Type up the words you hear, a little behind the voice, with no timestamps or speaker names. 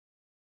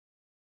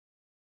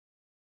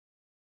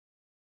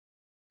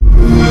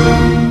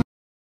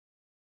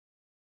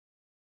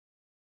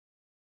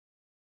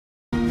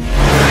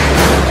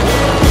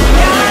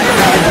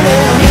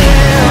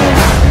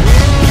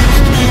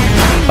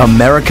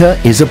America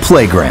is a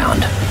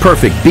playground.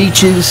 Perfect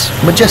beaches,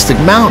 majestic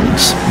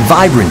mountains,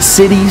 vibrant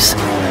cities,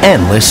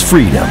 endless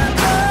freedom.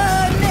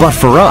 But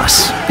for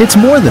us, it's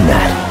more than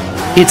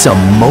that. It's a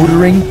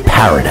motoring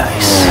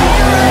paradise.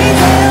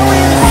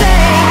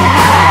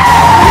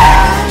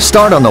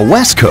 Start on the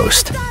West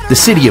Coast, the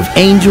city of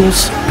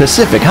angels,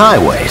 Pacific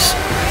highways,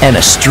 and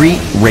a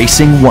street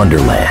racing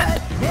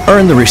wonderland.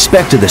 Earn the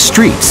respect of the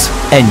streets,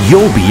 and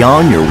you'll be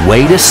on your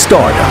way to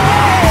stardom.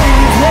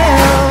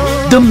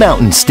 The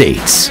Mountain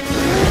States.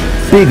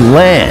 Big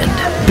land,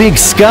 big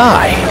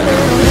sky.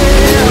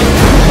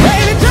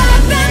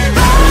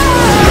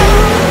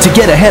 To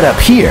get ahead up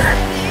here,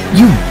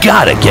 you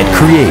gotta get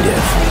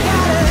creative.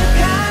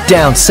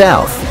 Down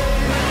south,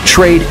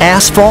 trade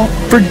asphalt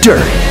for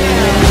dirt.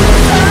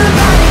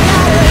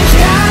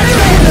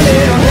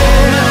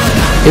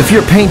 If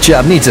your paint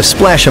job needs a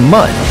splash of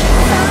mud,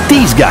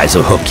 these guys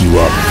will hook you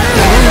up.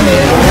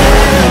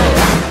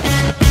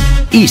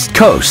 East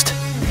Coast,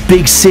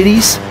 big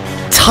cities,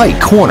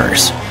 tight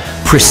corners,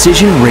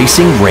 precision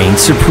racing reigns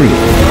supreme.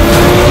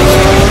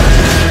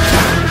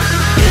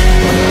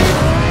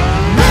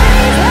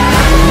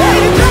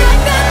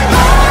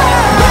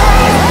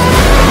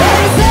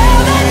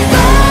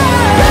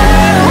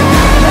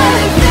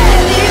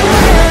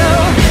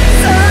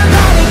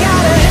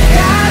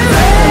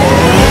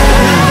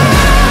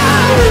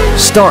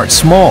 Start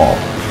small,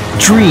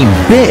 dream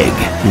big,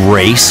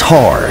 race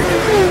hard.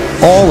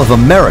 All of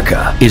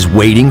America is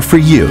waiting for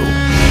you.